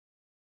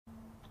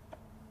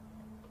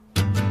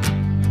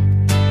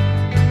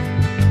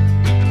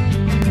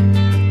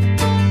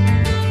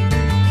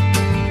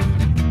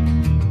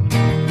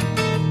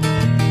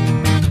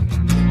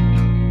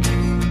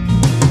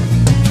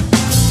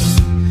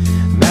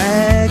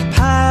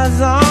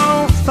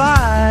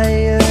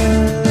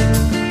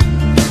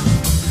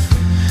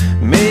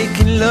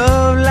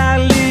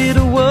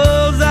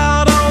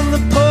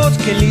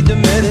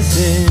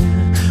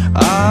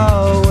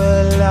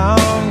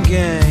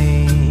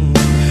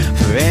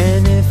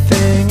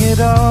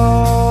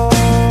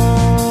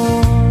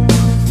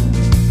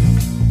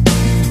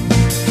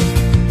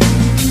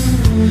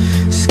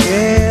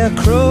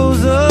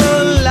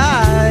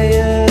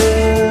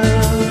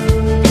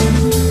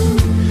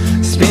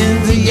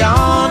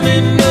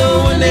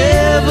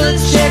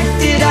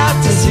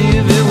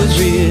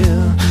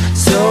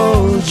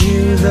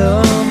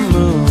the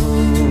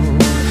moon,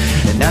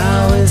 and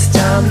now it's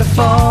time to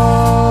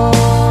fall.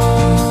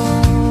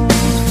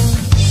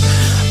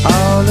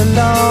 All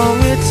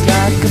along it's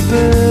like a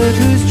bird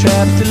who's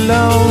trapped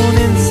alone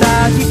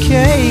inside your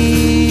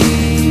cage.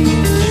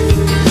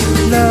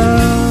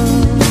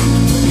 Love,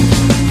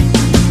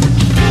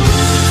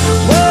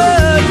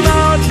 what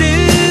more do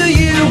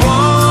you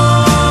want?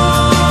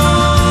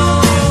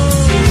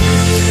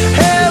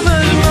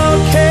 Heaven, what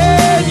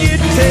can you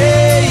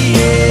take?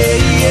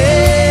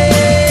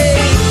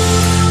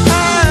 I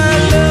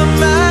love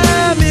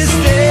my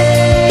mistakes.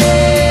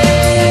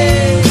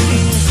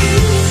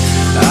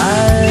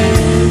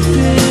 I've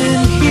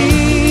been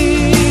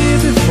here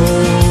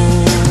before.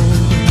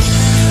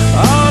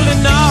 All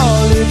in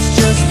all, it's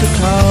just the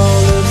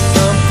call of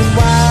something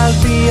wild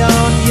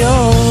beyond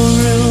your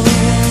room.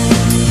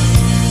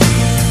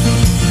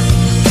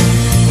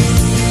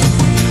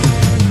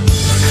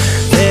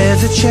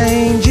 There's a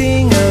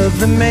changing of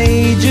the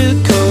major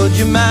chord,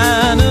 your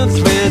minor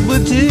thread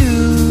will do.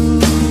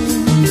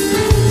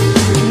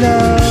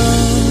 Love,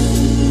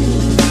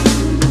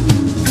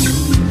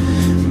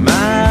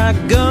 my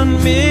gun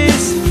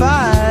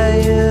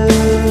misfire.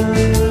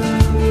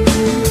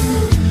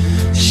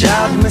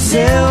 Shot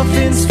myself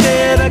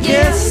instead. I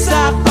guess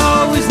I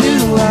always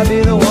knew I'd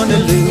be the one to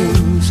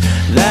lose.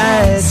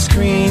 Last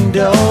screen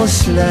door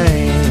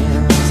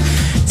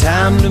slams.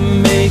 Time to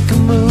make a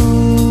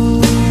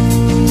move.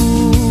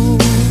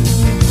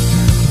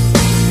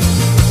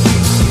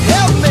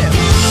 Help me!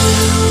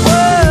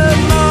 What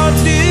more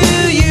do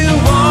you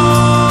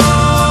want?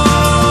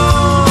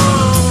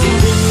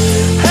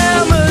 How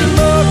much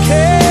more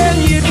can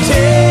you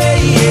take?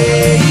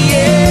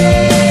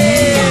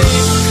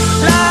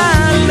 I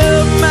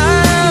love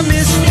my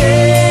mistakes.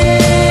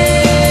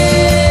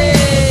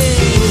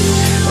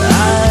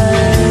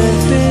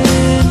 I've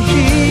been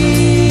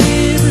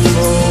here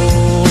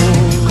before.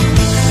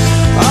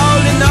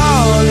 All in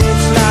all,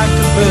 it's like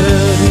a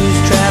bird who's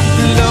trapped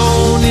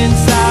alone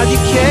inside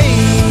your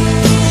cage.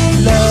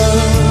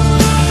 Love,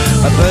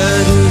 a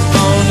bird who's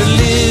born to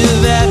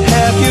live at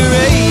half your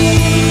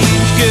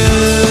age,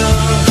 girl.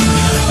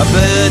 A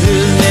bird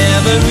who's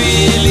never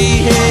really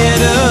had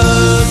a